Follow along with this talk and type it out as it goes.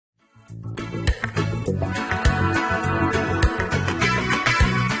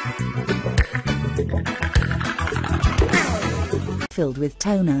filled with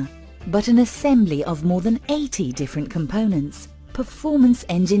toner, but an assembly of more than 80 different components, performance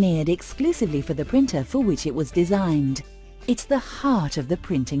engineered exclusively for the printer for which it was designed. It's the heart of the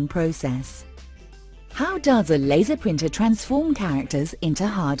printing process. How does a laser printer transform characters into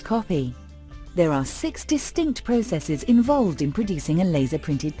hard copy? There are 6 distinct processes involved in producing a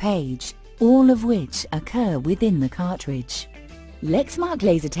laser-printed page, all of which occur within the cartridge. Lexmark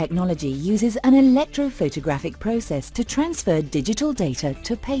laser technology uses an electrophotographic process to transfer digital data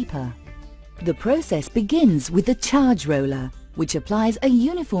to paper. The process begins with the charge roller, which applies a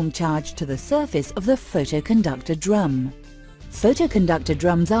uniform charge to the surface of the photoconductor drum. Photoconductor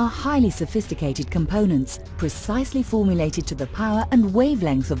drums are highly sophisticated components, precisely formulated to the power and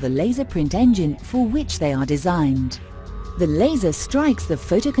wavelength of the laser print engine for which they are designed. The laser strikes the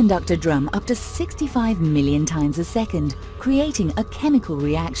photoconductor drum up to 65 million times a second, creating a chemical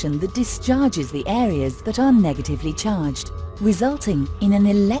reaction that discharges the areas that are negatively charged, resulting in an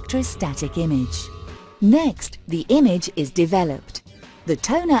electrostatic image. Next, the image is developed. The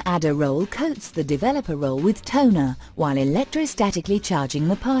toner adder roll coats the developer roll with toner while electrostatically charging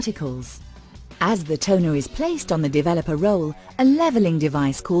the particles. As the toner is placed on the developer roll, a leveling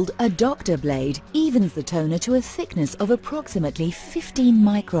device called a doctor blade evens the toner to a thickness of approximately 15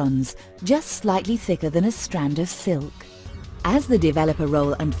 microns, just slightly thicker than a strand of silk. As the developer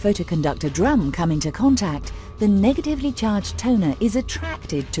roll and photoconductor drum come into contact, the negatively charged toner is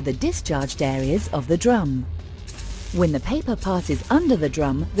attracted to the discharged areas of the drum. When the paper passes under the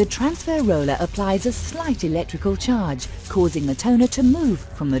drum, the transfer roller applies a slight electrical charge, causing the toner to move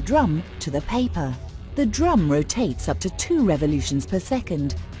from the drum to the paper. The drum rotates up to 2 revolutions per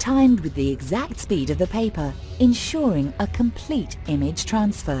second, timed with the exact speed of the paper, ensuring a complete image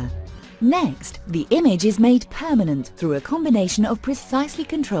transfer. Next, the image is made permanent through a combination of precisely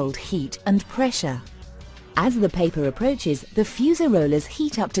controlled heat and pressure. As the paper approaches, the fuser rollers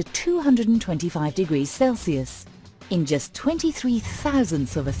heat up to 225 degrees Celsius. In just 23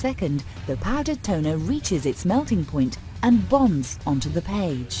 thousandths of a second, the powdered toner reaches its melting point and bonds onto the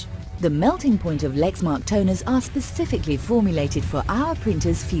page. The melting point of Lexmark toners are specifically formulated for our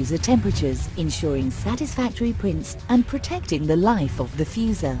printer's fuser temperatures, ensuring satisfactory prints and protecting the life of the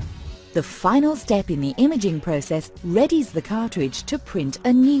fuser. The final step in the imaging process readies the cartridge to print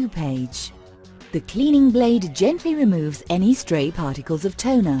a new page. The cleaning blade gently removes any stray particles of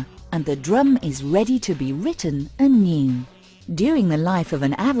toner, and the drum is ready to be written anew. During the life of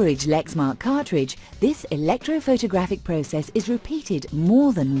an average Lexmark cartridge, this electrophotographic process is repeated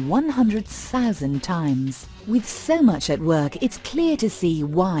more than 100,000 times. With so much at work, it's clear to see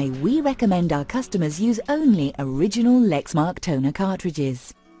why we recommend our customers use only original Lexmark toner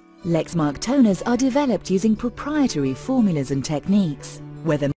cartridges. Lexmark toners are developed using proprietary formulas and techniques.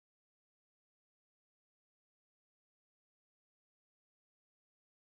 Whether